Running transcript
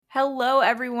Hello,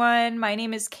 everyone. My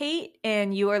name is Kate,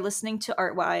 and you are listening to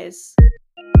Artwise.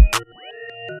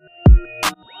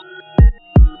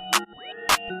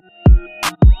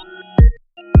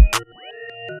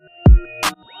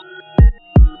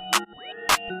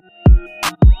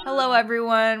 Hello,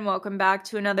 everyone. Welcome back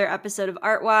to another episode of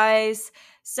Artwise.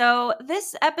 So,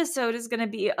 this episode is going to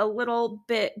be a little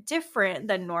bit different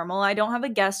than normal. I don't have a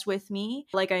guest with me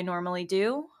like I normally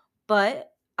do, but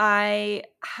I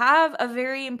have a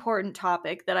very important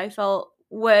topic that I felt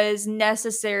was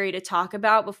necessary to talk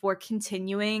about before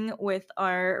continuing with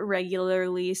our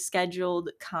regularly scheduled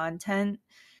content.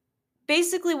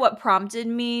 Basically, what prompted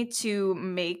me to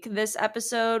make this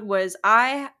episode was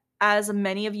as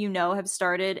many of you know, have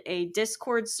started a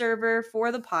Discord server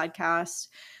for the podcast.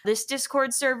 This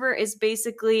Discord server is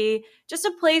basically just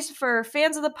a place for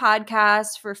fans of the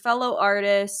podcast, for fellow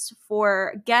artists,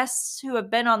 for guests who have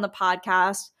been on the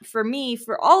podcast, for me,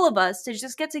 for all of us to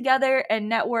just get together and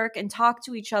network and talk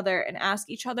to each other and ask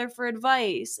each other for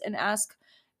advice and ask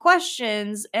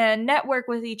questions and network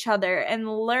with each other and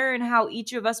learn how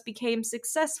each of us became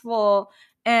successful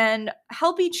and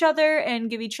help each other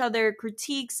and give each other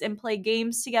critiques and play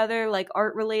games together, like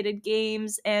art related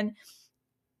games. And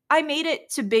I made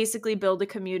it to basically build a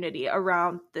community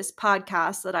around this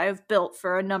podcast that I have built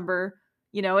for a number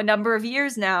of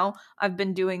years now. I've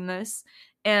been doing this,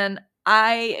 and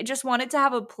I just wanted to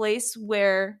have a place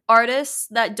where artists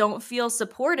that don't feel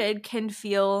supported can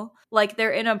feel like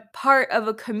they're in a part of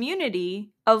a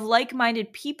community of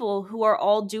like-minded people who are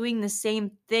all doing the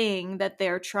same thing that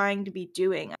they're trying to be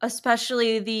doing,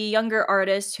 especially the younger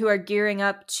artists who are gearing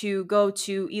up to go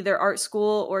to either art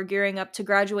school or gearing up to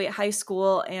graduate high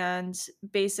school and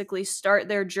basically start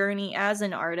their journey as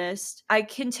an artist. I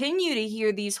continue to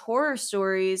hear these horror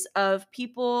stories of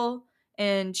people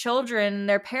and children,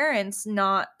 their parents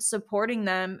not supporting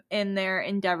them in their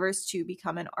endeavors to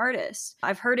become an artist.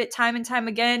 I've heard it time and time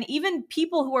again. Even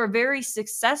people who are very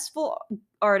successful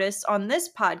artists on this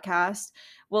podcast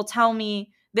will tell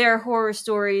me their horror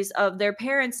stories of their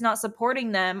parents not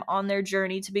supporting them on their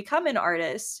journey to become an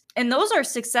artist. And those are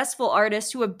successful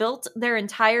artists who have built their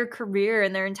entire career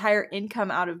and their entire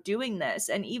income out of doing this.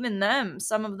 And even them,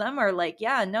 some of them are like,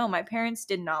 yeah, no, my parents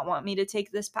did not want me to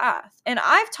take this path. And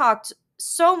I've talked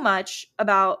so much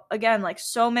about, again, like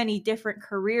so many different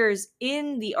careers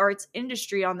in the arts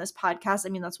industry on this podcast. I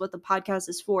mean, that's what the podcast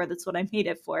is for. That's what I made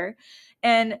it for.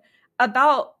 And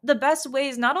about the best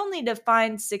ways not only to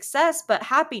find success but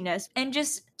happiness, and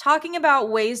just talking about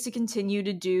ways to continue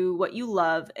to do what you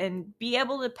love and be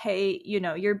able to pay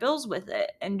your bills with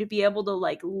it, and to be able to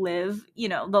like live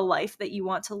the life that you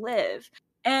want to live.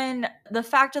 And the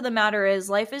fact of the matter is,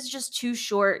 life is just too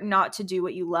short not to do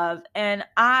what you love. And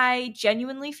I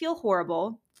genuinely feel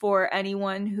horrible for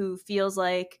anyone who feels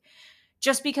like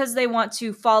just because they want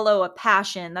to follow a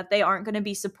passion that they aren't going to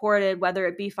be supported, whether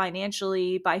it be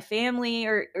financially, by family,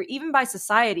 or even by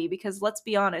society. Because let's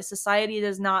be honest, society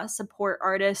does not support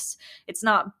artists. It's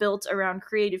not built around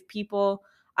creative people.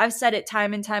 I've said it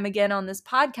time and time again on this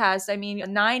podcast. I mean,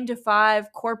 9 to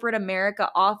 5 corporate America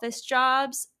office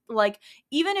jobs, like,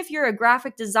 even if you're a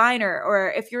graphic designer or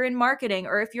if you're in marketing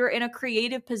or if you're in a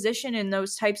creative position in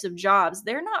those types of jobs,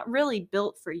 they're not really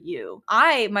built for you.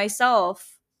 I've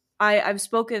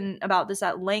spoken about this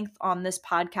at length on this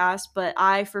podcast, but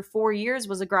I, for 4 years,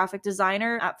 was a graphic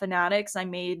designer at Fanatics. I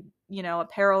made,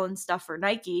 apparel and stuff for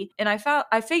Nike. And I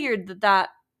figured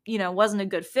that wasn't a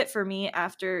good fit for me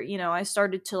after, I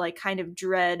started to like kind of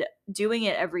dread doing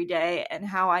it every day, and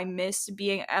how I missed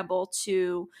being able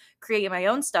to create my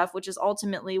own stuff, which is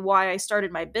ultimately why I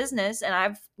started my business. And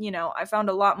I found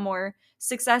a lot more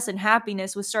success and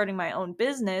happiness with starting my own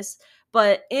business.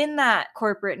 But in that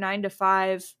corporate 9 to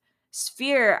 5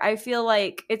 sphere, I feel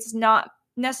like it's not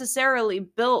necessarily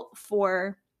built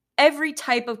for every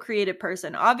type of creative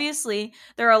person. Obviously,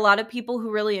 there are a lot of people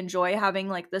who really enjoy having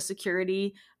like the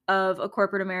security of a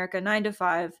corporate America 9 to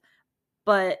 5.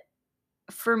 But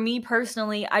for me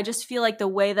personally, I just feel like the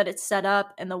way that it's set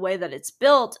up and the way that it's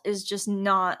built is just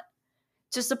not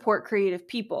to support creative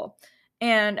people.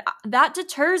 And that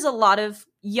deters a lot of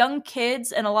young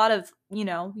kids and a lot of,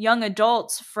 young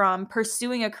adults from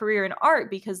pursuing a career in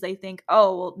art, because they think,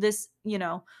 oh, well, this,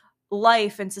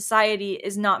 life and society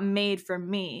is not made for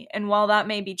me. And while that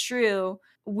may be true,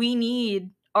 we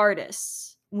need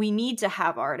artists. We need to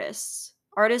have artists.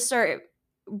 Artists are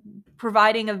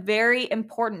providing a very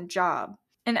important job.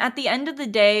 And at the end of the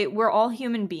day, we're all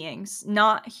human beings,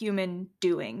 not human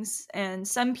doings. And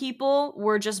some people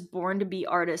were just born to be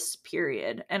artists,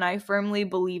 period. And I firmly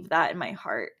believe that in my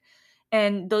heart.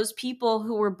 And those people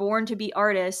who were born to be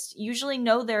artists usually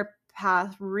know their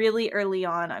path really early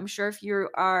on. I'm sure if you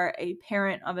are a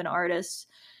parent of an artist,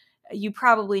 you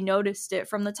probably noticed it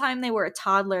from the time they were a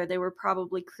toddler. They were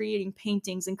probably creating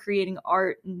paintings and creating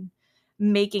art and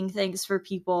making things for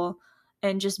people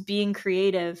and just being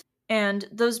creative. And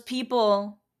those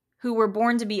people who were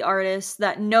born to be artists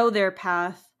that know their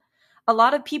path, a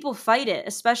lot of people fight it,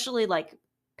 especially like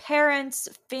parents,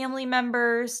 family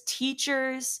members,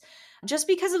 teachers, just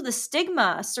because of the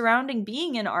stigma surrounding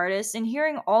being an artist. And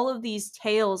hearing all of these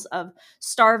tales of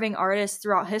starving artists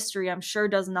throughout history, I'm sure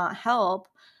does not help.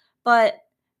 But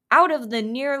out of the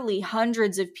nearly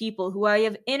hundreds of people who I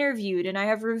have interviewed and I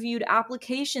have reviewed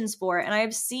applications for and I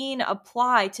have seen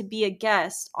apply to be a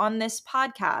guest on this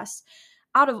podcast,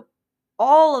 out of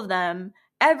all of them,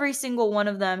 every single one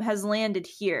of them has landed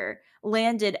here,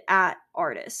 landed at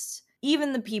artists.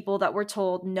 Even the people that were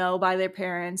told no by their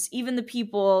parents, even the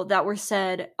people that were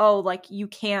said, oh, like, you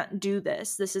can't do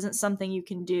this. This isn't something you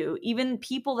can do. Even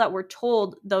people that were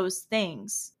told those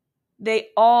things, they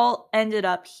all ended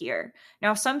up here.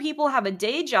 Now, some people have a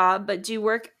day job, but do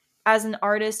work as an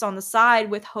artist on the side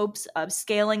with hopes of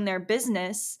scaling their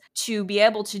business to be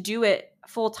able to do it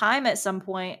full time at some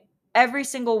point. Every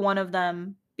single one of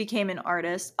them became an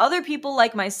artist. Other people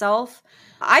like myself,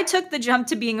 I took the jump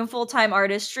to being a full-time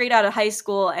artist straight out of high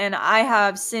school, and I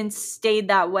have since stayed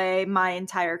that way my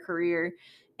entire career.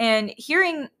 And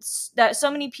hearing that so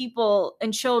many people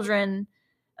and children,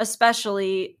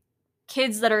 especially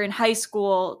kids that are in high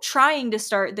school trying to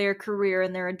start their career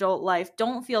in their adult life,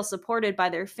 don't feel supported by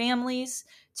their families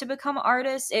to become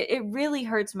artists, it really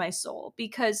hurts my soul,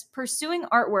 because pursuing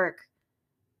artwork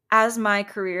as my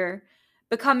career,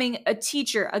 becoming a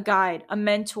teacher, a guide, a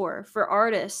mentor for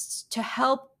artists to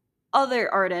help other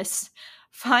artists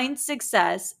find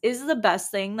success is the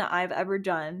best thing that I've ever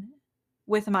done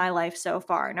with my life so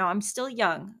far. Now, I'm still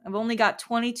young. I've only got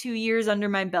 22 years under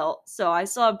my belt, so I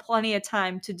still have plenty of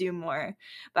time to do more.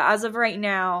 But as of right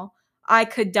now, I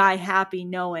could die happy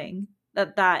knowing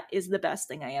that that is the best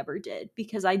thing I ever did,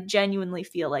 because I genuinely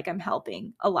feel like I'm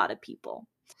helping a lot of people.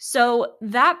 So,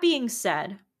 that being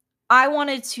said, I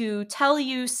wanted to tell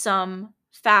you some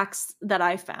facts that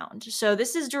I found. So,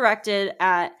 this is directed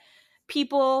at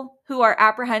people who are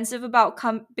apprehensive about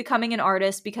becoming an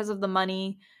artist because of the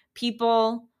money,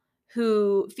 people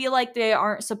who feel like they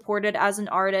aren't supported as an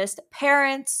artist,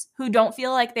 parents who don't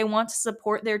feel like they want to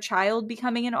support their child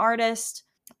becoming an artist.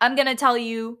 I'm going to tell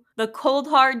you the cold,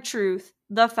 hard truth,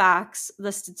 the facts,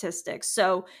 the statistics.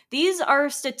 So these are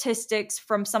statistics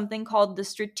from something called the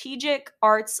Strategic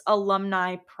Arts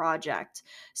Alumni Project.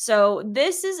 So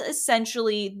this is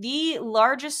essentially the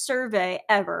largest survey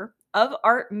ever of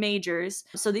art majors.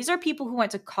 So these are people who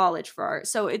went to college for art.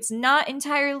 So it's not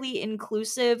entirely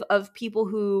inclusive of people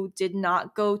who did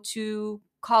not go to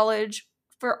college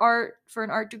for art, for an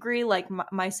art degree, like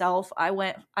myself. I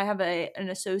have an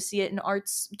associate in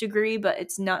arts degree, but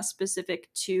it's not specific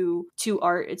to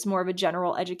art. It's more of a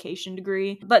general education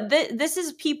degree. But this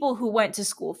is people who went to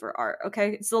school for art,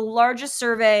 okay? It's the largest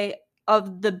survey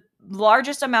of the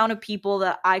largest amount of people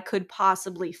that I could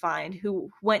possibly find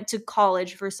who went to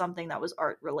college for something that was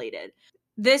art related.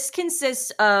 This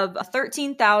consists of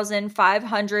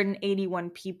 13,581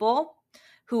 people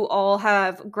who all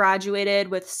have graduated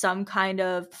with some kind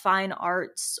of fine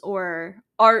arts or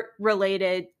art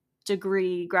related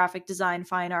degree, graphic design,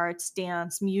 fine arts,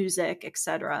 dance, music,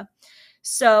 etc.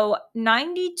 So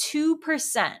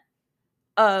 92%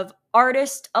 of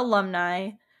artist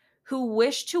alumni who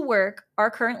wish to work are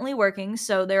currently working,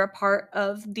 so they're a part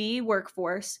of the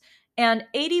workforce, and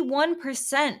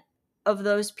 81% of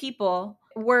those people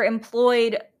were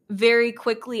employed very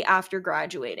quickly after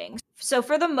graduating. So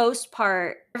for the most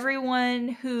part, everyone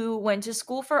who went to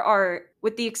school for art,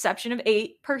 with the exception of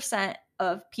 8%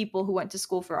 of people who went to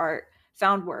school for art,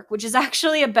 found work, which is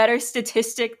actually a better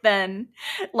statistic than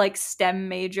like STEM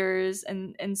majors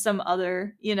and some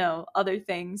other, other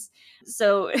things.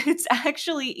 So it's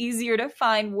actually easier to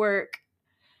find work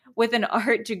with an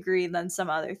art degree than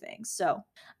some other things. So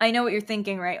I know what you're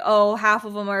thinking, right? Oh, half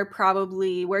of them are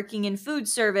probably working in food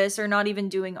service or not even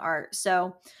doing art.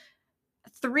 So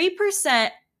 3%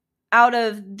 out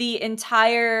of the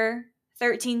entire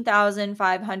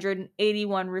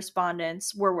 13,581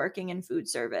 respondents were working in food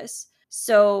service.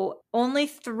 So only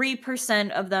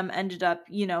 3% of them ended up,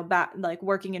 back like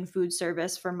working in food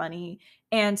service for money,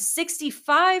 and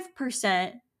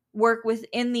 65% work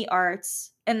within the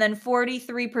arts, and then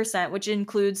 43%, which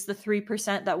includes the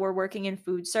 3% that were working in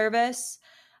food service,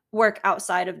 work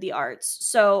outside of the arts.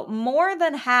 So more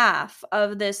than half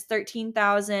of this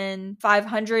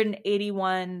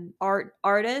 13,581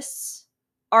 artists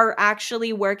are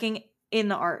actually working in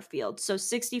the art field. So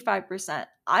 65%.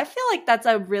 I feel like that's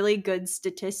a really good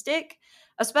statistic,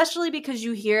 especially because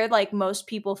you hear like most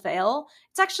people fail.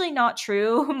 It's actually not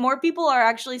true. More people are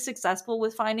actually successful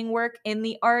with finding work in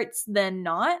the arts than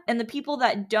not. And the people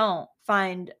that don't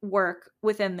find work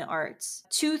within the arts,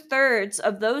 2/3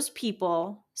 of those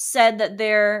people said that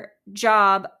their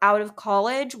job out of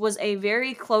college was a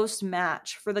very close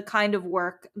match for the kind of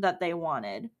work that they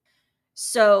wanted.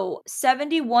 So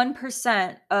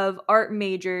 71% of art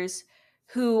majors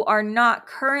who are not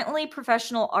currently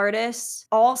professional artists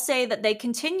all say that they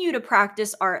continue to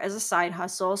practice art as a side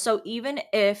hustle. So even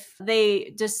if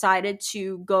they decided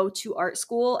to go to art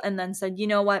school and then said, you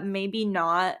know what, maybe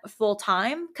not full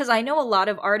time, because I know a lot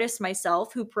of artists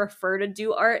myself who prefer to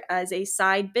do art as a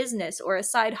side business or a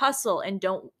side hustle and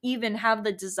don't even have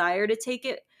the desire to take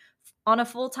it on a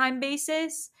full-time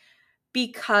basis,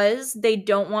 because they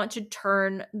don't want to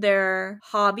turn their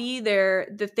hobby,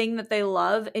 the thing that they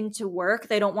love, into work.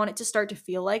 They don't want it to start to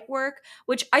feel like work,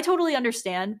 which I totally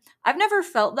understand. I've never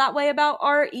felt that way about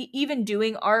art, even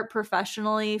doing art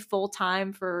professionally full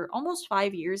time for almost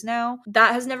 5 years now.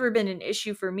 That has never been an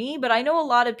issue for me, but I know a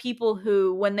lot of people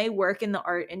who, when they work in the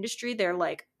art industry, they're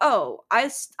like, "Oh,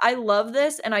 I love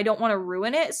this and I don't want to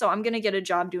ruin it, so I'm going to get a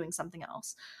job doing something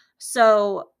else."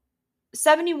 So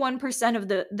 71% of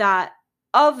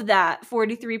that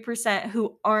 43%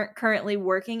 who aren't currently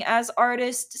working as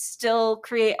artists still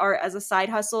create art as a side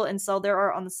hustle and sell their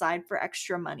art on the side for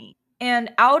extra money.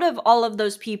 And out of all of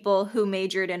those people who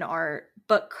majored in art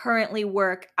but currently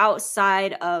work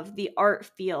outside of the art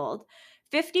field,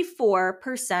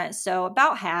 54%, so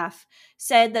about half,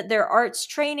 said that their arts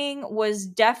training was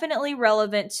definitely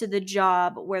relevant to the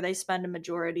job where they spend a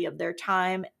majority of their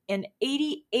time. And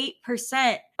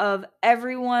 88% of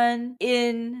everyone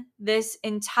in this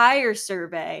entire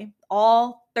survey,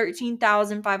 all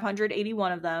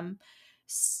 13,581 of them,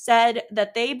 said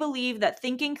that they believe that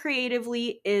thinking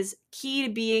creatively is key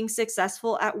to being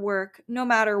successful at work, no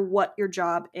matter what your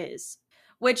job is.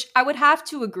 Which I would have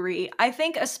to agree. I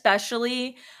think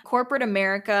especially corporate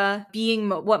America being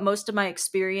what most of my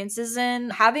experience is in,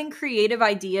 having creative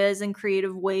ideas and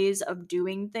creative ways of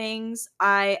doing things,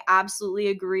 I absolutely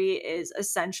agree is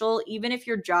essential. Even if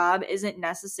your job isn't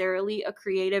necessarily a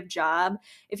creative job,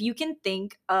 if you can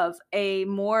think of a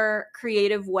more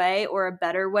creative way or a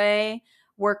better way,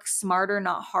 work smarter,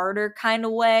 not harder kind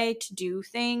of way to do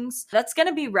things, that's going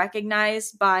to be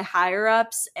recognized by higher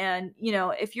ups. And, you know,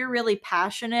 if you're really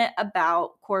passionate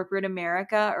about corporate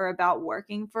America or about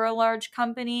working for a large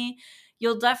company,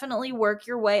 you'll definitely work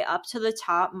your way up to the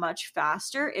top much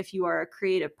faster if you are a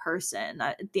creative person.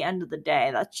 At the end of the day,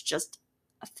 that's just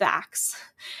facts.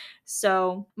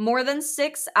 So more than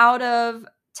 6 out of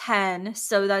 10,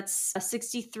 so that's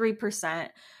 63%,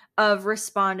 of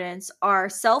respondents are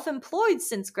self-employed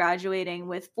since graduating,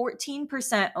 with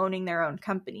 14% owning their own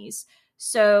companies.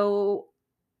 So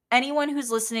anyone who's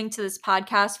listening to this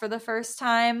podcast for the first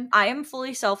time, I am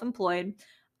fully self-employed.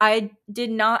 I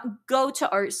did not go to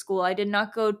art school. I did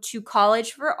not go to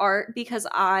college for art because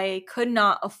I could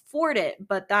not afford it,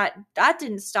 but that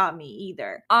didn't stop me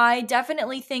either. I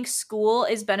definitely think school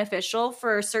is beneficial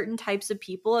for certain types of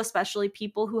people, especially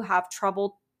people who have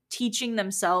trouble teaching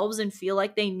themselves and feel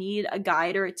like they need a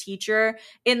guide or a teacher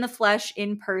in the flesh,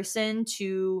 in person,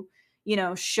 to, you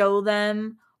know, show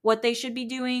them what they should be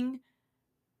doing.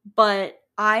 But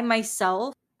I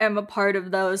myself am a part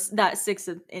of that 6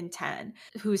 in 10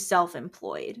 who's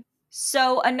self-employed.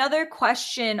 So another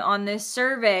question on this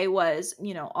survey was,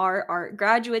 you know, are art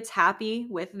graduates happy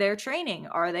with their training?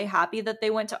 Are they happy that they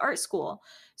went to art school?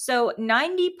 So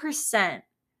 90%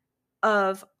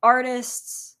 of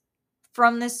artists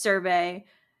from this survey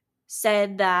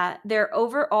said that their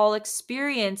overall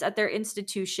experience at their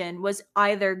institution was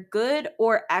either good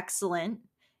or excellent.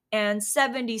 And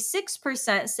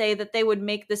 76% say that they would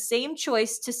make the same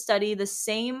choice to study the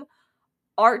same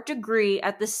art degree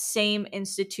at the same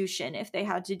institution. If they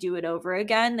had to do it over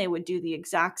again, they would do the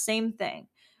exact same thing,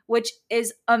 which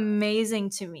is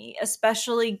amazing to me,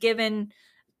 especially given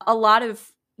a lot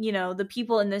of, you know, the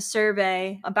people in this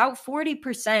survey, about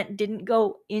 40% didn't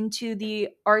go into the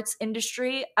arts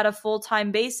industry at a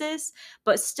full-time basis,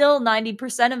 but still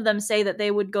 90% of them say that they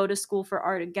would go to school for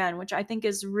art again, which I think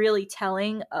is really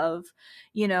telling of,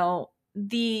 you know,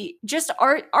 the just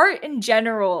art in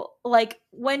general. Like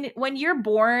when you're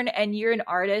born and you're an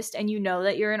artist and you know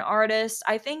that you're an artist,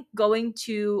 I think going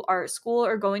to art school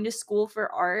or going to school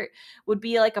for art would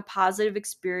be like a positive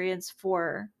experience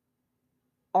for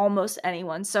almost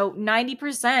anyone. So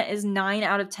 90% is 9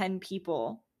 out of 10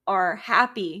 people are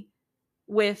happy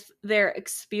with their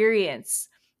experience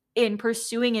in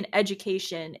pursuing an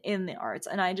education in the arts.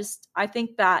 And I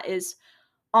think that is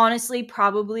honestly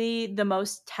probably the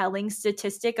most telling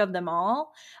statistic of them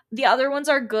all. The other ones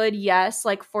are good, yes,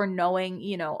 like for knowing,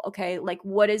 okay, like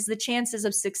what is the chances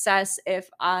of success if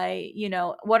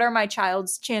what are my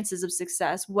child's chances of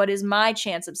success? What is my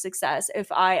chance of success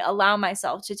if I allow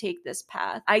myself to take this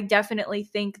path? I definitely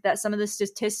think that some of the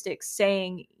statistics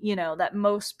saying, that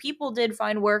most people did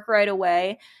find work right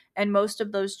away and most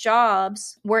of those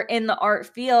jobs were in the art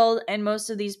field and most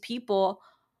of these people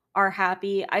are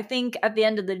happy. I think at the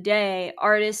end of the day,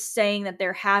 artists saying that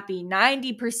they're happy,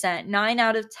 90%, 9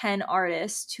 out of 10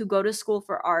 artists who go to school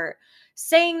for art,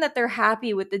 saying that they're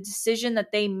happy with the decision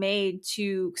that they made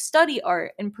to study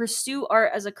art and pursue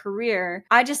art as a career.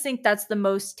 I just think that's the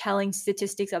most telling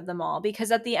statistics of them all,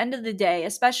 because at the end of the day,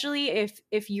 especially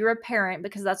if you're a parent,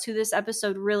 because that's who this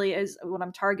episode really is, what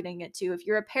I'm targeting it to. If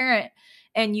you're a parent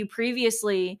and you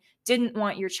previously didn't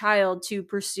want your child to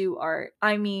pursue art.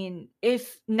 I mean,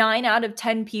 if 9 out of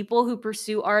 10 people who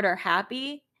pursue art are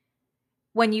happy,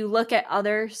 when you look at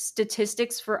other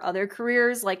statistics for other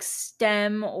careers like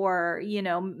STEM or,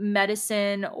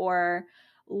 medicine or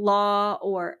law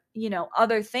or,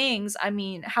 other things, I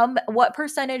mean, what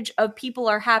percentage of people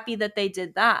are happy that they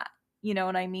did that? You know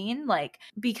what I mean? Like,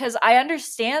 because I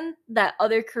understand that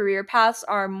other career paths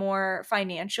are more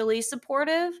financially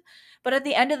supportive, but at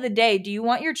the end of the day, do you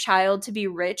want your child to be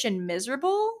rich and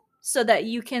miserable so that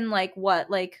you can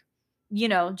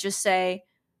just say,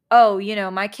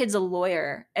 oh, my kid's a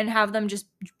lawyer, and have them just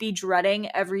be dreading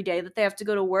every day that they have to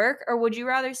go to work? Or would you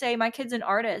rather say my kid's an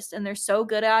artist and they're so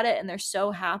good at it and they're so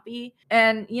happy?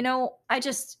 And,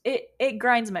 it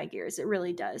grinds my gears. It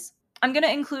really does. I'm going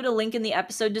to include a link in the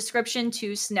episode description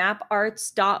to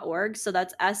snaparts.org. So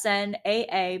that's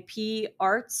SNAAP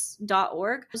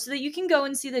arts.org, so that you can go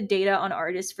and see the data on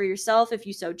artists for yourself if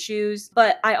you so choose.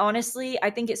 But I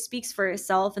think it speaks for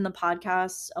itself in the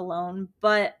podcast alone.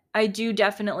 But I do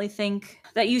definitely think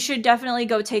that you should definitely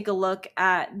go take a look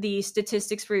at the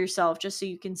statistics for yourself, just so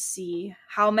you can see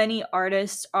how many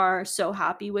artists are so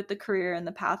happy with the career and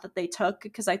the path that they took,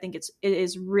 because I think it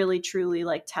is really truly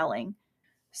like telling.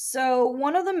 So,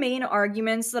 one of the main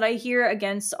arguments that I hear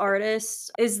against artists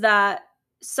is that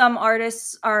some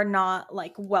artists are not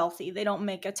like wealthy. They don't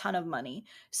make a ton of money.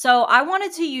 So, I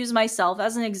wanted to use myself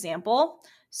as an example.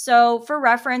 So, for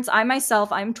reference,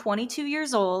 I'm 22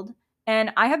 years old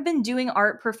and I have been doing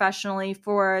art professionally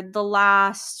for the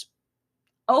last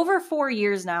over 4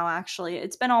 years now, actually.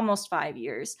 It's been almost 5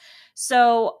 years.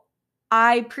 So,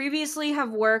 I previously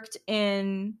have worked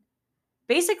in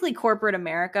basically corporate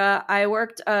America. I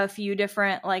worked a few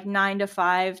different like 9 to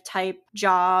 5 type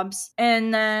jobs.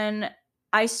 And then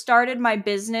I started my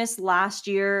business last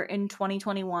year in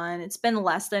 2021. It's been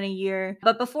less than a year.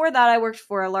 But before that, I worked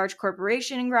for a large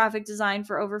corporation in graphic design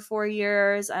for over 4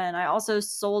 years. And I also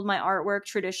sold my artwork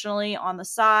traditionally on the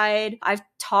side. I've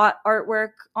taught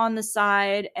artwork on the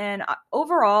side. And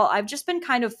overall, I've just been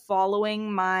kind of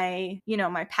following my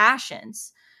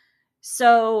passions.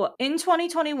 So in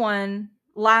 2021,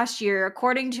 last year,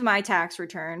 according to my tax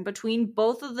return, between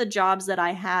both of the jobs that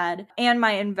I had and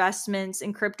my investments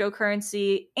in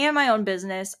cryptocurrency and my own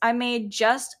business, I made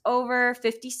just over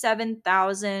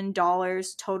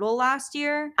 $57,000 total last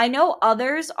year. I know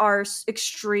others are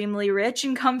extremely rich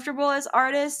and comfortable as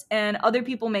artists, and other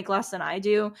people make less than I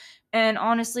do. And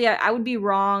honestly, I would be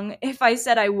wrong if I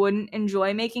said I wouldn't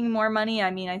enjoy making more money.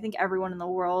 I mean, I think everyone in the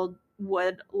world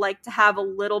would like to have a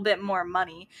little bit more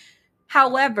money.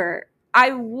 However,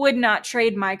 I would not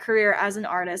trade my career as an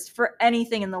artist for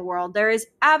anything in the world. There is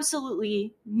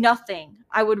absolutely nothing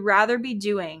I would rather be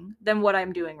doing than what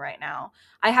I'm doing right now.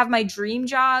 I have my dream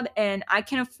job and I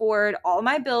can afford all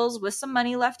my bills with some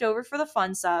money left over for the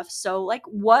fun stuff. So, like,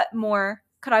 what more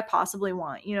could I possibly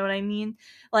want? You know what I mean?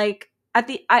 Like,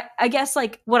 I guess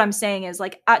like what I'm saying is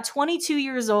like at 22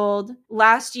 years old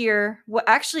last year,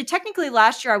 actually technically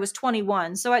last year I was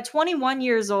 21. So at 21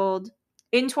 years old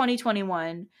in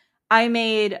 2021, I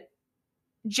made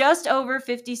just over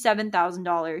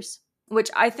 $57,000, which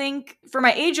I think for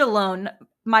my age alone,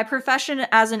 my profession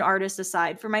as an artist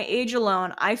aside, for my age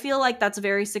alone, I feel like that's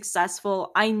very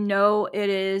successful. I know it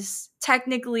is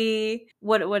technically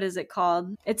what is it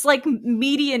called? It's like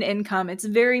median income. It's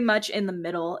very much in the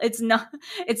middle. It's not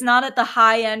at the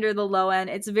high end or the low end.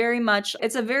 It's a very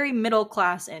middle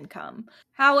class income.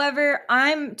 However,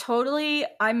 I'm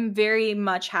very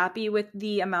much happy with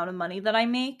the amount of money that I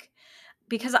make,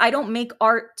 because I don't make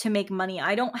art to make money.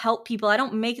 I don't help people. I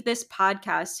don't make this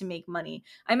podcast to make money.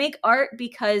 I make art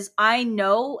because I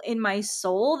know in my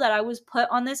soul that I was put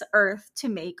on this earth to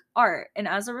make art. And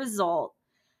as a result,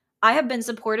 I have been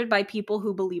supported by people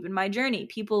who believe in my journey,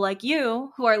 people like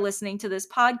you who are listening to this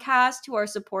podcast, who are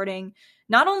supporting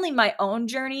not only my own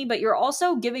journey, but you're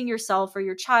also giving yourself or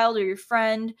your child or your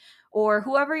friend or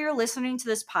whoever you're listening to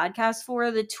this podcast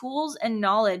for the tools and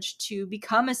knowledge to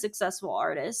become a successful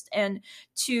artist and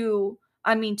to,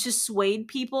 to sway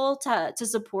people to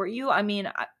support you.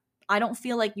 I don't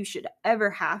feel like you should ever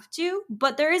have to,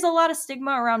 but there is a lot of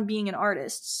stigma around being an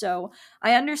artist. So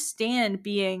I understand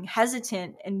being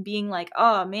hesitant and being like,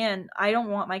 oh man, I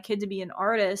don't want my kid to be an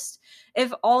artist.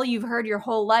 If all you've heard your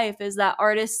whole life is that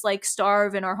artists like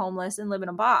starve and are homeless and live in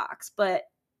a box, but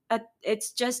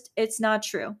it's not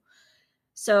true.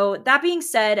 So that being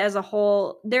said, as a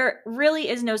whole, there really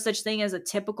is no such thing as a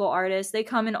typical artist. They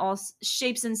come in all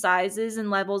shapes and sizes and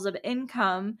levels of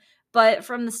income. But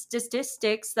from the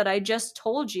statistics that I just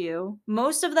told you,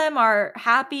 most of them are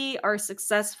happy, are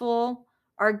successful,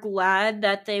 are glad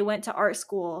that they went to art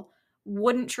school,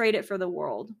 wouldn't trade it for the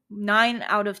world. 9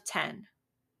 out of 10,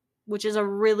 which is a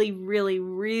really, really,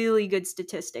 really good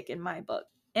statistic in my book.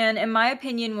 And in my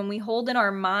opinion, when we hold in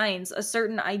our minds a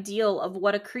certain ideal of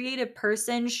what a creative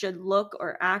person should look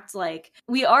or act like,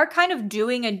 we are kind of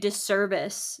doing a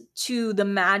disservice to the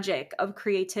magic of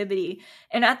creativity.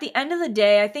 And at the end of the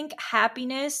day, I think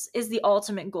happiness is the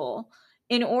ultimate goal.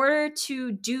 In order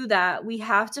to do that, we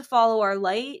have to follow our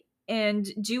light and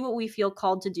do what we feel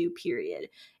called to do, period.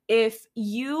 If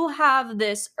you have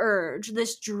this urge,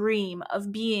 this dream of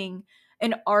being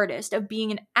an artist, of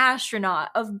being an astronaut,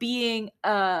 of being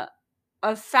a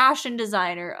fashion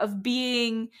designer, of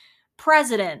being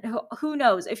president, who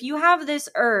knows? If you have this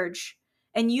urge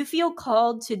and you feel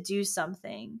called to do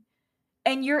something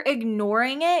and you're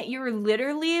ignoring it, you're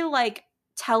literally like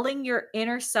telling your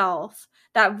inner self,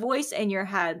 that voice in your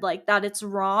head, like that it's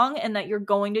wrong and that you're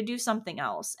going to do something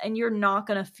else and you're not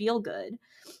going to feel good.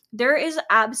 There is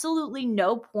absolutely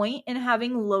no point in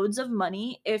having loads of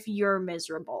money if you're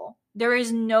miserable. There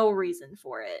is no reason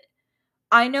for it.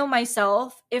 I know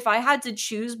myself, if I had to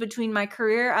choose between my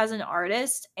career as an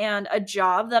artist and a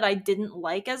job that I didn't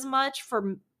like as much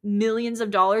for millions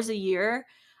of dollars a year,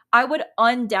 I would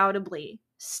undoubtedly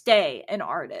stay an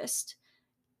artist.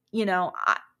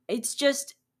 It's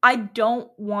just, I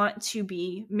don't want to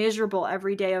be miserable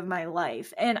every day of my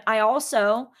life. And I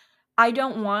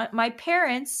don't want my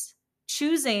parents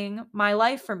choosing my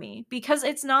life for me because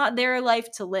it's not their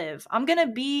life to live. I'm going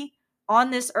to be on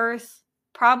this earth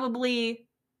probably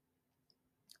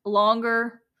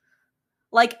longer.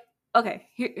 Like, okay,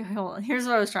 hold on. Here's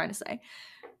what I was trying to say.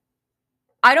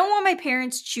 I don't want my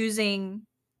parents choosing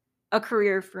a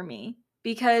career for me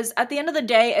because at the end of the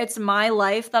day, it's my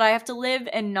life that I have to live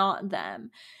and not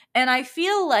them. And I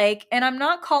feel like, and I'm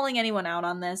not calling anyone out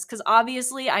on this because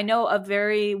obviously I know a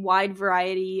very wide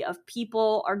variety of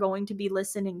people are going to be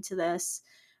listening to this,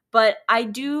 but I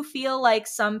do feel like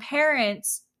some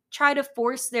parents try to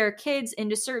force their kids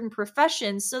into certain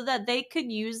professions so that they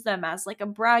could use them as like a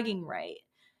bragging right.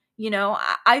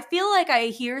 I feel like I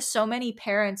hear so many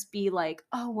parents be like,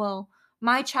 oh, well,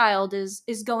 my child is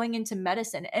going into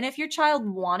medicine. And if your child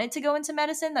wanted to go into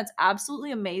medicine, that's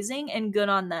absolutely amazing and good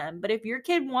on them. But if your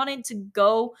kid wanted to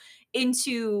go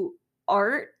into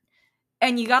art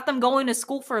and you got them going to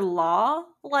school for law,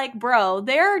 like, bro,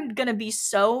 they're going to be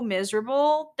so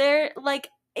miserable. They're like,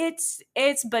 it's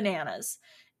bananas.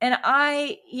 And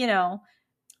I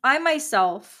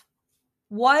myself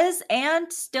was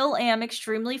and still am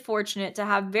extremely fortunate to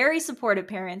have very supportive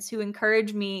parents who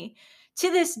encourage me to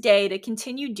this day to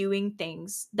continue doing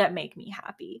things that make me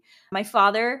happy. My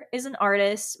father is an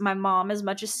artist. My mom, as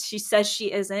much as she says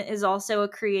she isn't, is also a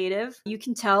creative. You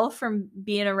can tell from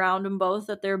being around them both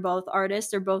that they're both artists.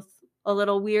 They're both a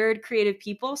little weird, creative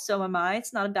people. So am I.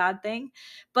 It's not a bad thing.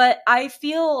 But I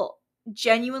feel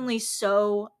genuinely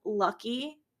so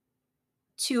lucky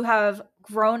to have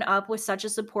grown up with such a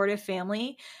supportive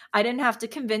family. I didn't have to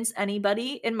convince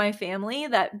anybody in my family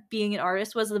that being an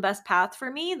artist was the best path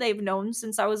for me. They've known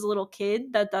since I was a little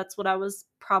kid that that's what I was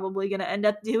probably going to end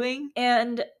up doing.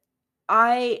 And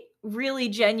I really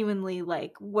genuinely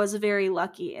was very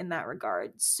lucky in that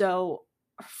regard. So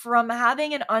from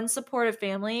having an unsupportive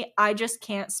family, I just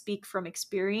can't speak from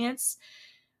experience.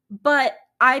 But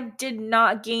I did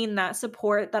not gain that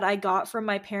support that I got from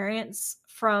my parents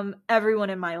from everyone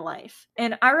in my life.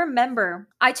 And I remember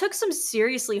I took some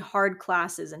seriously hard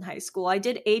classes in high school. I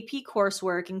did AP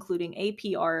coursework, including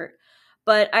AP art,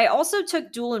 But I also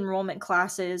took dual enrollment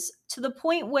classes to the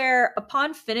point where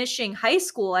upon finishing high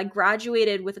school, I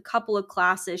graduated with a couple of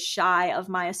classes shy of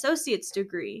my associate's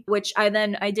degree, which I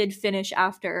did finish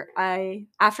after I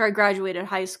graduated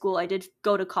high school. I did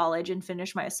go to college and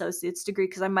finish my associate's degree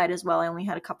because I might as well. I only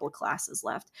had a couple of classes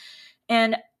left.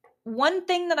 And one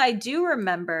thing that I do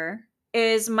remember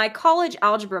is my college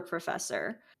algebra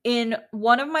professor. In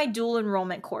one of my dual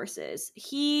enrollment courses,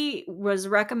 he was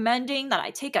recommending that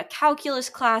I take a calculus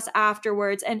class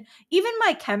afterwards. And even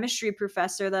my chemistry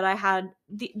professor that I had,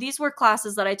 these were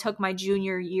classes that I took my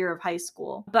junior year of high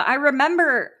school. But I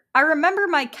remember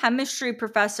my chemistry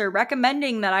professor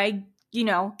recommending that I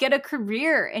get a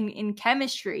career in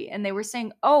chemistry. And they were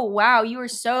saying, oh, wow,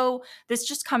 this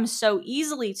just comes so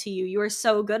easily to you. You are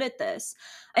so good at this.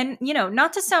 And,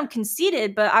 not to sound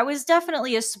conceited, but I was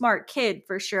definitely a smart kid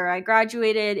for sure. I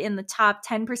graduated in the top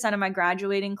 10% of my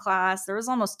graduating class. There was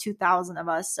almost 2,000 of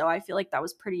us. So I feel like that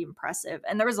was pretty impressive.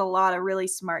 And there was a lot of really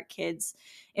smart kids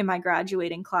in my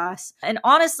graduating class. And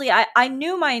honestly, I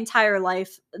knew my entire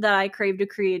life that I craved a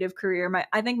creative career.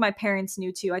 I think my parents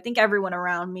knew too. I think everyone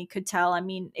around me could tell. I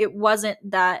mean, it wasn't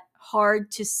that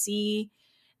hard to see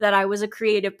that I was a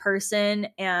creative person,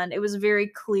 and it was very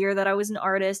clear that I was an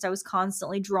artist. I was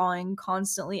constantly drawing,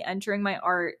 constantly entering my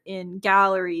art in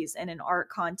galleries and in art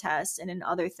contests and in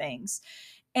other things.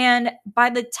 And by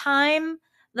the time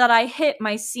that I hit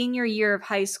my senior year of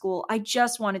high school, I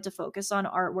just wanted to focus on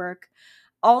artwork.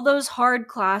 All those hard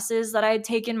classes that I had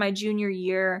taken my junior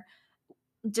year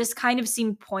just kind of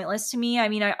seemed pointless to me. I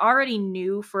mean, I already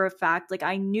knew for a fact, like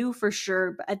I knew for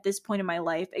sure at this point in my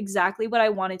life exactly what I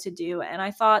wanted to do. And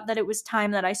I thought that it was time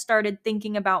that I started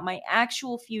thinking about my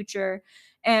actual future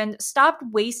and stopped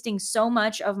wasting so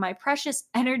much of my precious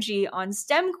energy on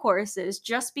STEM courses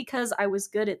just because I was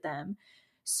good at them.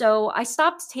 So I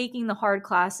stopped taking the hard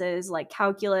classes like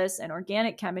calculus and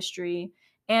organic chemistry,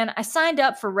 and I signed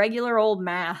up for regular old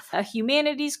math, a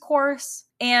humanities course,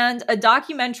 and a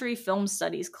documentary film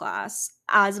studies class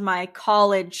as my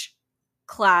college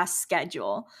class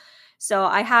schedule. So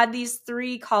I had these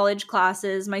 3 college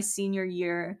classes my senior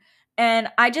year, and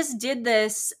I just did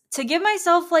this to give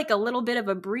myself like a little bit of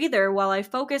a breather while I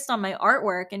focused on my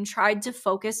artwork and tried to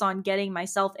focus on getting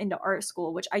myself into art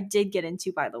school, which I did get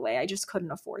into, by the way. I just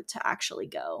couldn't afford to actually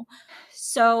go.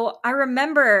 So I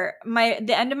remember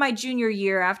the end of my junior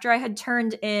year, after I had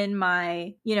turned in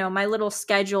my little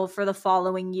schedule for the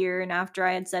following year, and after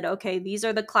I had said, okay, these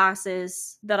are the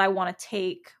classes that I want to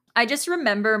take. I just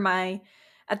remember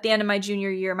at the end of my junior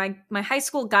year, my high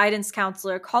school guidance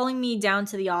counselor calling me down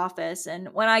to the office. And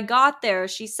when I got there,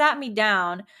 she sat me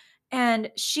down and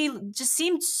she just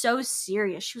seemed so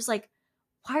serious. She was like,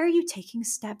 why are you taking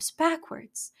steps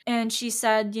backwards? And she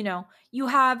said, you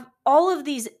have all of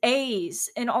these A's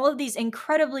in all of these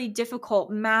incredibly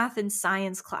difficult math and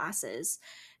science classes.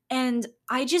 And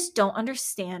I just don't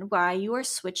understand why you are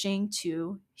switching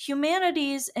to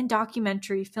humanities and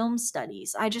documentary film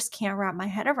studies. I just can't wrap my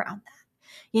head around that.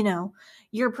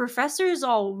 Your professors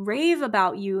all rave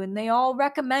about you, and they all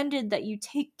recommended that you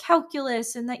take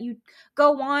calculus and that you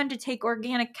go on to take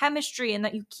organic chemistry and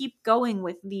that you keep going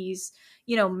with these,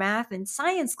 math and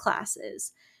science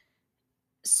classes.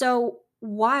 So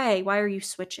why are you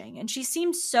switching? And she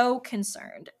seemed so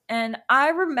concerned. And I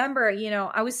remember,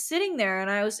 I was sitting there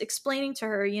and I was explaining to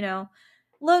her,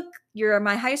 look, you're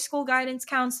my high school guidance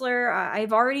counselor.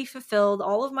 I've already fulfilled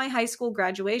all of my high school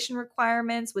graduation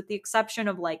requirements with the exception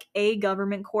of like a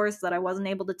government course that I wasn't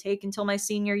able to take until my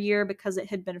senior year because it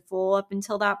had been full up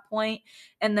until that point.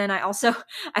 And then I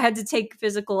had to take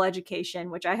physical education,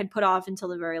 which I had put off until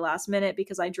the very last minute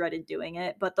because I dreaded doing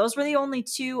it. But those were the only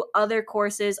 2 other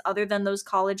courses other than those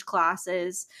college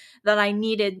classes that I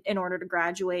needed in order to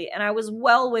graduate. And I was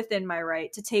well within my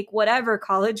right to take whatever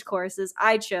college courses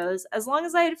I chose as long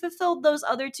as I had fulfilled those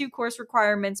other 2 course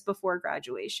requirements before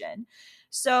graduation.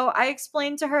 So I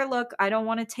explained to her, look, I don't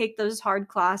want to take those hard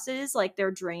classes. Like,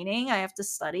 they're draining. I have to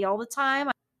study all the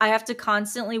time. I have to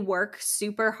constantly work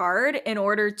super hard in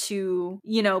order to,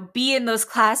 be in those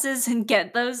classes and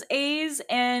get those A's.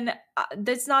 And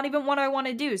that's not even what I want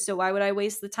to do. So why would I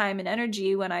waste the time and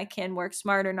energy when I can work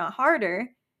smarter, not harder?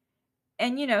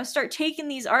 And, start taking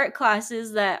these art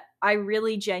classes that I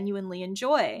really genuinely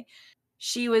enjoy.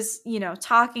 She was,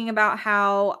 talking about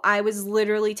how I was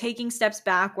literally taking steps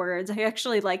backwards. I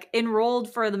actually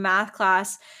enrolled for the math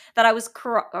class that I was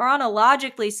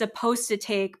chronologically supposed to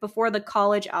take before the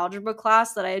college algebra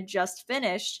class that I had just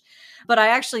finished. But I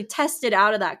actually tested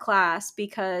out of that class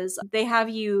because they have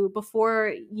you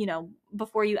before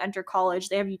you enter college,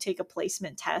 they have you take a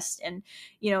placement test. And,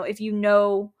 if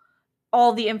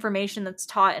all the information that's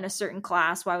taught in a certain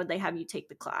class. Why would they have you take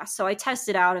the class? So I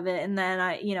tested out of it, and then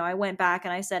I went back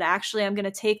and I said, actually, I'm going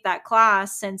to take that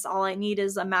class since all I need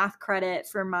is a math credit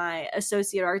for my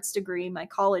associate arts degree, my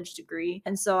college degree.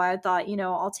 And so I thought,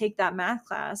 I'll take that math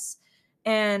class.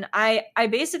 And I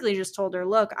basically just told her,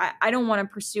 look, I don't want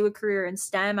to pursue a career in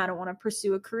STEM. I don't want to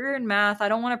pursue a career in math. I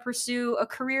don't want to pursue a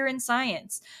career in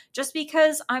science. Just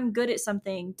because I'm good at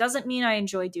something doesn't mean I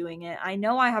enjoy doing it. I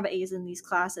know I have A's in these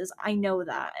classes. I know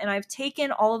that. And I've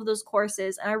taken all of those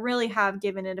courses and I really have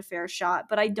given it a fair shot,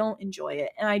 but I don't enjoy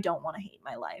it and I don't want to hate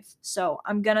my life. So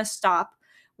I'm going to stop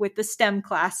with the STEM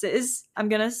classes. I'm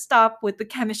going to stop with the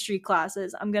chemistry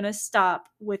classes. I'm going to stop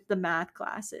with the math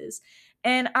classes.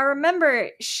 And I remember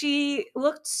she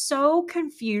looked so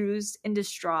confused and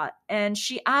distraught. And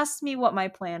she asked me what my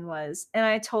plan was. And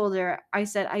I told her, I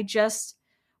said, I just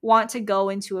want to go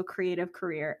into a creative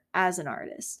career as an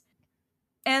artist.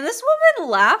 And this woman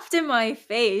laughed in my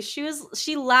face.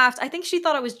 She laughed. I think she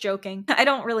thought I was joking. I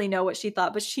don't really know what she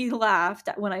thought, but she laughed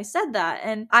when I said that.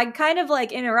 And I kind of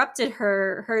like interrupted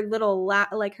her little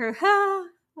like her,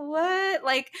 what?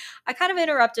 Like I kind of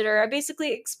interrupted her. I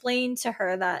basically explained to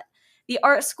her that the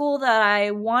art school that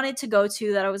I wanted to go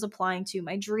to, that I was applying to,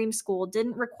 my dream school,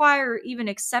 didn't require even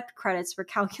accept credits for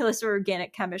calculus or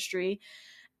organic chemistry.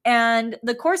 And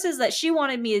the courses that she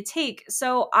wanted me to take.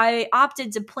 So I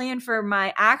opted to plan for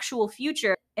my actual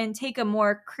future and take a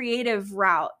more creative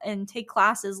route and take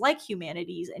classes like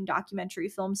humanities and documentary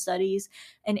film studies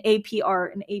and AP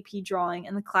art and AP drawing,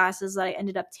 and the classes that I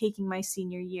ended up taking my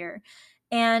senior year.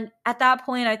 And at that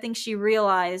point, I think she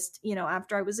realized,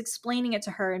 after I was explaining it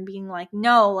to her and being like,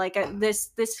 no, like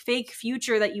this fake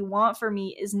future that you want for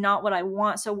me is not what I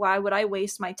want. So why would I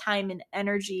waste my time and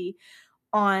energy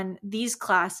on these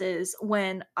classes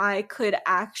when I could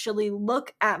actually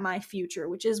look at my future,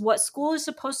 which is what school is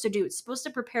supposed to do. It's supposed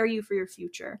to prepare you for your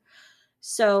future.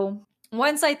 So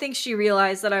once I think she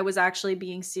realized that I was actually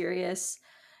being serious,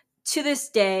 to this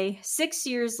day, 6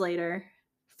 years later,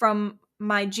 from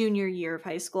my junior year of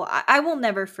high school, I will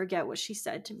never forget what she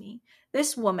said to me.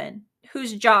 This woman,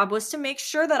 whose job was to make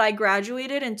sure that I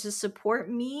graduated and to support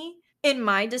me in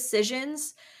my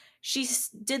decisions, she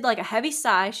did like a heavy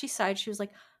sigh. She sighed. She was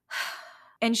like,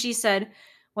 and she said,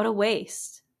 what a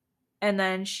waste. And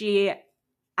then she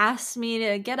asked me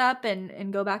to get up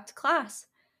and go back to class.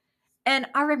 And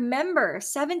I remember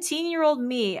 17-year-old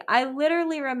me, I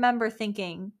literally remember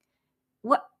thinking,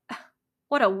 what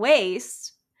a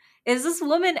waste. Is this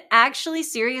woman actually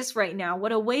serious right now?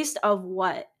 What a waste of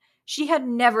what? She had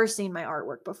never seen my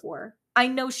artwork before. I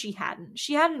know she hadn't.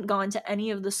 She hadn't gone to any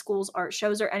of the school's art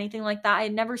shows or anything like that. I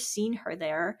had never seen her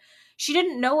there. She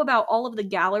didn't know about all of the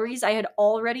galleries I had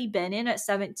already been in at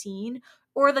 17,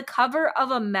 or the cover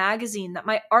of a magazine that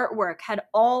my artwork had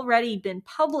already been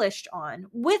published on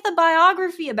with a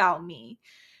biography about me.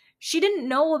 She didn't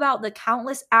know about the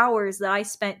countless hours that I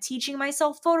spent teaching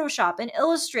myself Photoshop and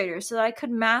Illustrator so that I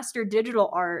could master digital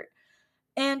art.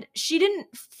 And she didn't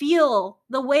feel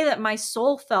the way that my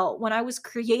soul felt when I was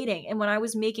creating and when I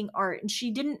was making art. And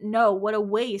she didn't know what a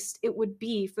waste it would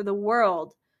be for the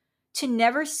world to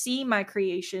never see my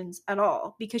creations at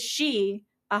all, because she,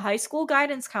 a high school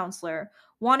guidance counselor,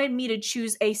 wanted me to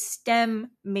choose a STEM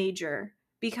major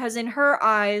because in her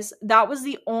eyes, that was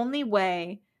the only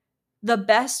way, the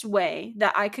best way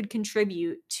that I could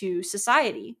contribute to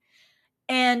society.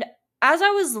 And as I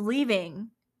was leaving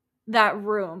that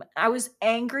room, I was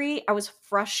angry. I was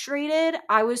frustrated.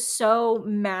 I was so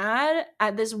mad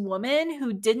at this woman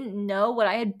who didn't know what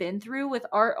I had been through with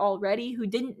art already, who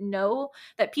didn't know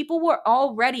that people were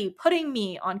already putting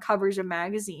me on covers of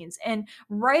magazines and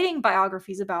writing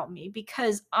biographies about me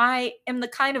because I am the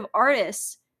kind of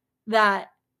artist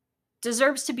that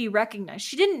deserves to be recognized.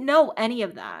 She didn't know any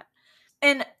of that.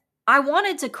 And I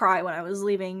wanted to cry when I was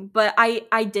leaving, but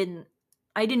I didn't.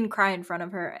 I didn't cry in front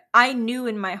of her. I knew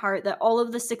in my heart that all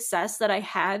of the success that I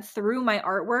had through my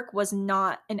artwork was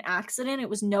not an accident. It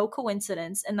was no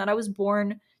coincidence, and that I was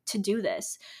born to do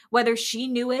this. Whether she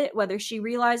knew it, whether she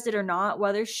realized it or not,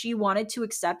 whether she wanted to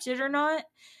accept it or not.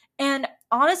 And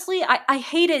honestly, I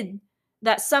hated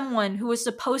that someone who was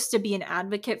supposed to be an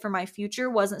advocate for my future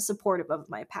wasn't supportive of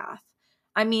my path.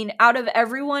 I mean, out of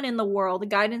everyone in the world, a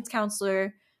guidance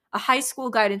counselor, a high school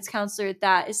guidance counselor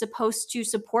that is supposed to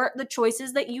support the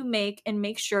choices that you make and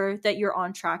make sure that you're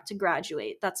on track to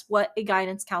graduate. That's what a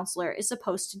guidance counselor is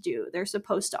supposed to do. They're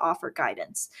supposed to offer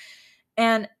guidance.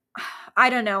 And I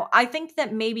don't know. I think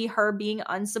that maybe her being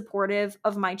unsupportive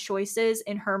of my choices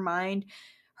in her mind,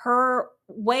 her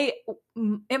way,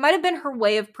 it might have been her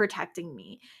way of protecting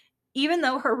me. even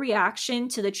though her reaction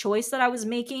to the choice that I was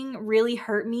making really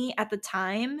hurt me at the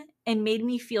time and made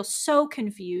me feel so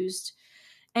confused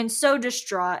and so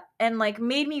distraught and like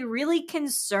made me really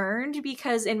concerned,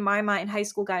 because in my mind high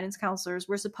school guidance counselors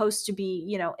were supposed to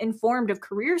be, informed of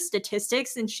career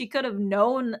statistics, and she could have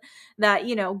known that,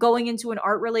 going into an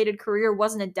art related career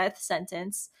wasn't a death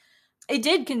sentence. It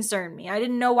did concern me. I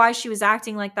didn't know why she was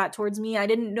acting like that towards me. I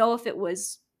didn't know if it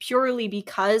was purely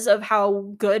because of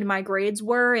how good my grades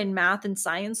were in math and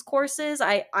science courses.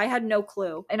 I had no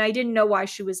clue, and I didn't know why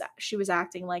she was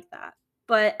acting like that.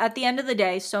 But at the end of the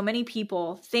day, so many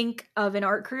people think of an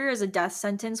art career as a death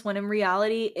sentence when in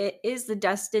reality it is the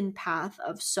destined path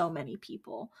of so many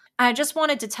people. I just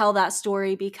wanted to tell that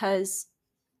story because,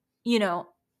 you know,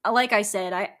 like I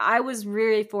said, I was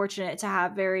really fortunate to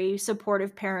have very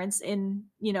supportive parents in,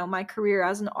 my career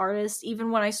as an artist.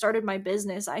 Even when I started my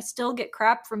business, I still get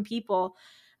crap from people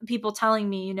telling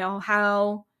me,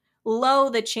 how low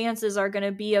the chances are going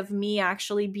to be of me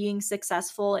actually being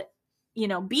successful at,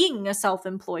 being a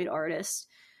self-employed artist.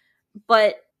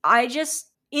 But I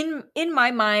just, in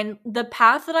my mind, the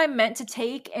path that I'm meant to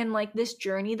take and like this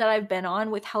journey that I've been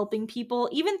on with helping people,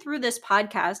 even through this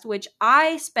podcast, which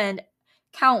I spend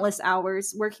countless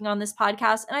hours working on this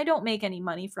podcast and I don't make any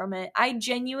money from it. I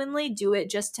genuinely do it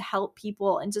just to help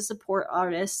people and to support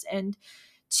artists and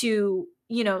to,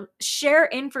 share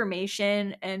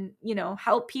information and,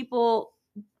 help people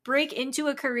break into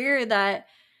a career that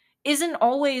isn't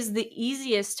always the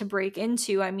easiest to break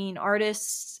into. I mean,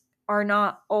 artists are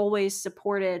not always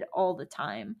supported all the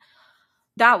time.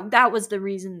 That was the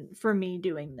reason for me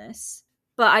doing this.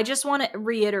 But I just want to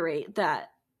reiterate that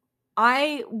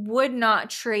I would not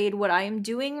trade what I am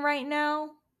doing right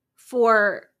now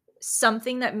for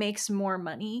something that makes more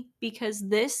money, because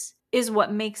this is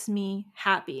what makes me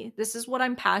happy. This is what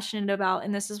I'm passionate about,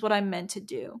 and this is what I'm meant to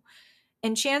do.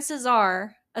 And chances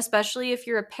are, especially if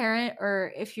you're a parent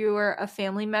or if you're a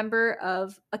family member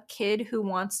of a kid who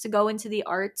wants to go into the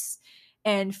arts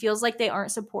and feels like they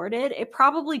aren't supported, it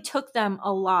probably took them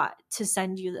a lot to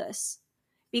send you this,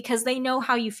 because they know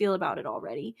how you feel about it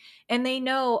already. And they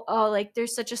know, oh, like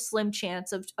there's such a slim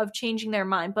chance of changing their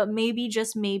mind. But maybe,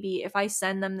 just maybe, if I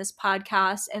send them this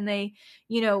podcast and they,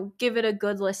 give it a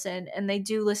good listen and they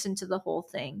do listen to the whole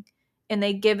thing and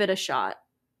they give it a shot,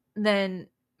 then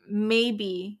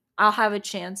maybe I'll have a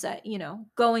chance at,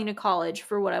 going to college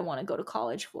for what I want to go to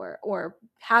college for, or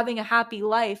having a happy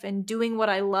life and doing what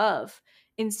I love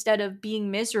instead of being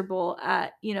miserable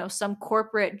at, some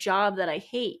corporate job that I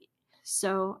hate.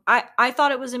 So I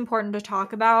thought it was important to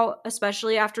talk about,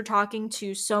 especially after talking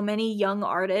to so many young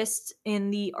artists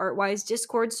in the Artwise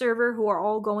Discord server who are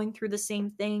all going through the same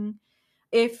thing.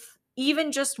 If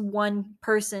even just one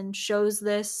person shows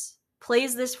this,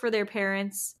 plays this for their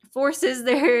parents, forces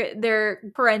their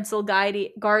parental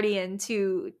guardian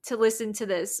to listen to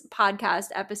this podcast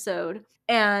episode,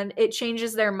 and it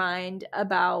changes their mind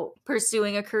about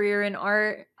pursuing a career in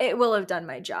art, it will have done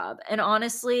my job. And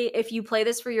honestly, if you play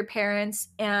this for your parents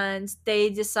and they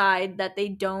decide that they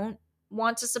don't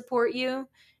want to support you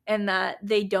and that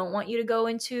they don't want you to go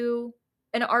into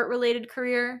an art related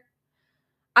career,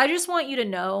 I just want you to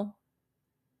know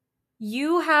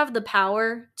you have the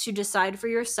power to decide for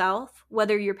yourself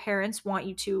whether your parents want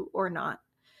you to or not.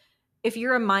 If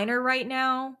you're a minor right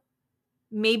now,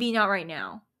 maybe not right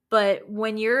now. But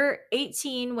when you're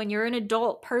 18, when you're an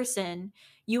adult person,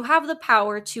 you have the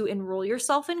power to enroll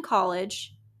yourself in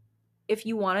college. If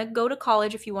you want to go to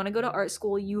college, if you want to go to art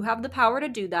school, you have the power to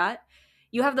do that.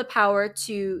 You have the power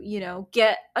to,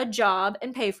 get a job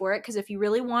and pay for it. Because if you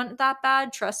really want that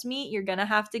bad, trust me, you're going to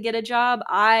have to get a job.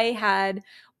 I had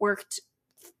worked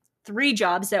 3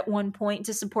 jobs at one point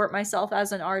to support myself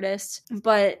as an artist.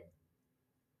 But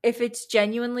if it's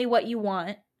genuinely what you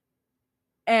want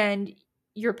and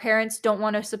your parents don't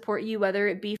want to support you, whether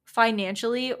it be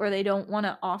financially or they don't want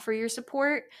to offer your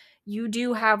support, you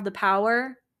do have the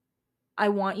power. I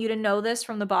want you to know this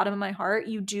from the bottom of my heart.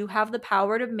 You do have the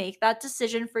power to make that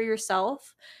decision for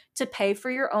yourself, to pay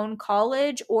for your own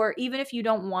college, or even if you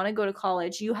don't want to go to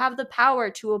college, you have the power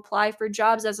to apply for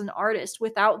jobs as an artist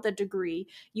without the degree.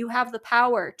 You have the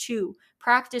power to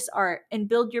practice art and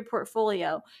build your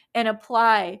portfolio and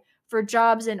apply for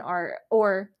jobs in art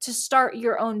or to start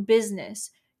your own business.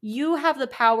 You have the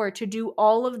power to do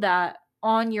all of that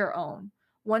on your own.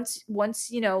 Once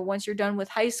you're done with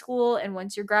high school and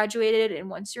once you're graduated and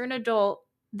once you're an adult,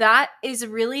 that is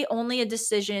really only a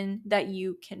decision that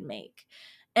you can make.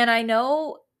 And I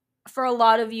know for a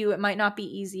lot of you it might not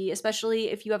be easy, especially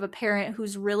if you have a parent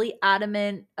who's really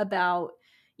adamant about,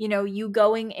 you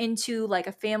going into like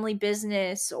a family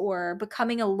business or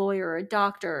becoming a lawyer or a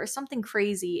doctor or something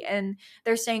crazy, and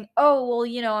they're saying, oh,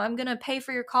 well, I'm going to pay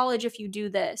for your college if you do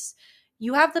this.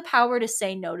 You have the power to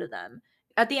say no to them.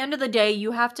 At the end of the day,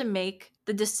 you have to make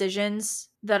the decisions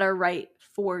that are right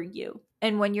for you.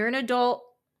 And when you're an adult,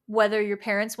 whether your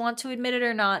parents want to admit it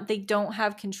or not, they don't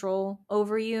have control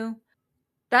over you.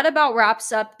 That about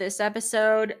wraps up this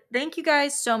episode. Thank you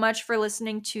guys so much for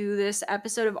listening to this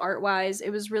episode of Artwise. It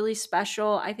was really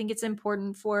special. I think it's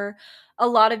important for a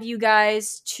lot of you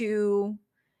guys to,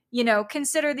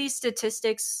 consider these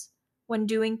statistics when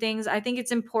doing things. I think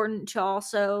it's important to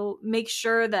also make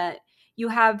sure that you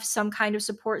have some kind of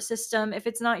support system. If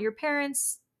it's not your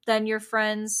parents, then your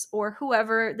friends or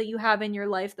whoever that you have in your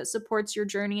life that supports your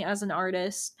journey as an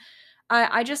artist.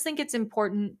 I just think it's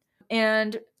important.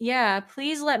 And yeah,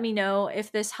 please let me know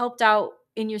if this helped out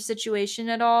in your situation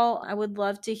at all. I would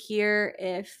love to hear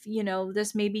if,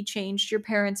 this maybe changed your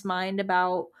parents' mind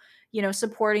about,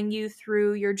 supporting you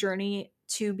through your journey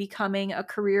to becoming a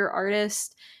career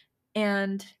artist.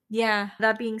 And yeah,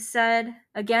 that being said,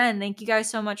 again, thank you guys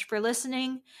so much for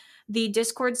listening. The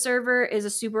Discord server is a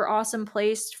super awesome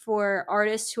place for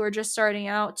artists who are just starting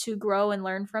out to grow and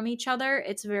learn from each other.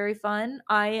 It's very fun.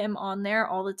 I am on there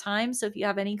all the time. So if you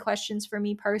have any questions for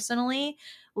me personally,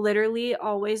 literally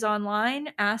always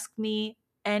online, ask me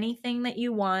anything that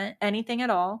you want, anything at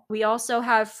all. We also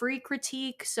have free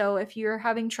critique. So if you're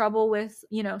having trouble with,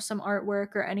 some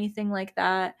artwork or anything like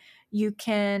that, you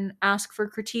can ask for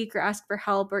critique or ask for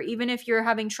help, or even if you're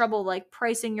having trouble like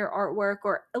pricing your artwork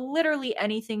or literally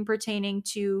anything pertaining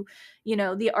to,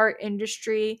 the art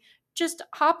industry, just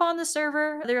hop on the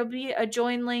server. There'll be a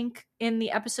join link in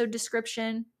the episode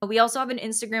description. We also have an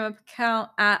Instagram account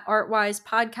at Artwise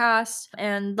Podcast,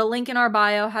 and the link in our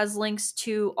bio has links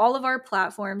to all of our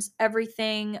platforms,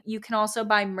 everything. You can also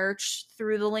buy merch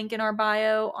through the link in our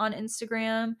bio on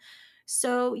Instagram.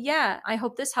 So yeah, I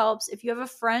hope this helps. If you have a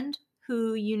friend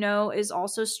who is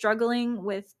also struggling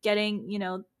with getting,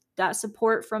 that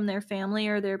support from their family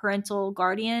or their parental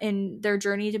guardian in their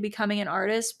journey to becoming an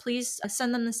artist, please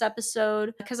send them this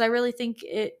episode because I really think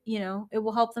it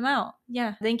will help them out.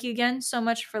 Yeah. Thank you again so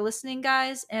much for listening,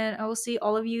 guys. And I will see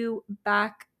all of you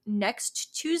back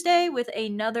next Tuesday with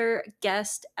another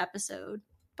guest episode.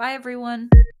 Bye, everyone.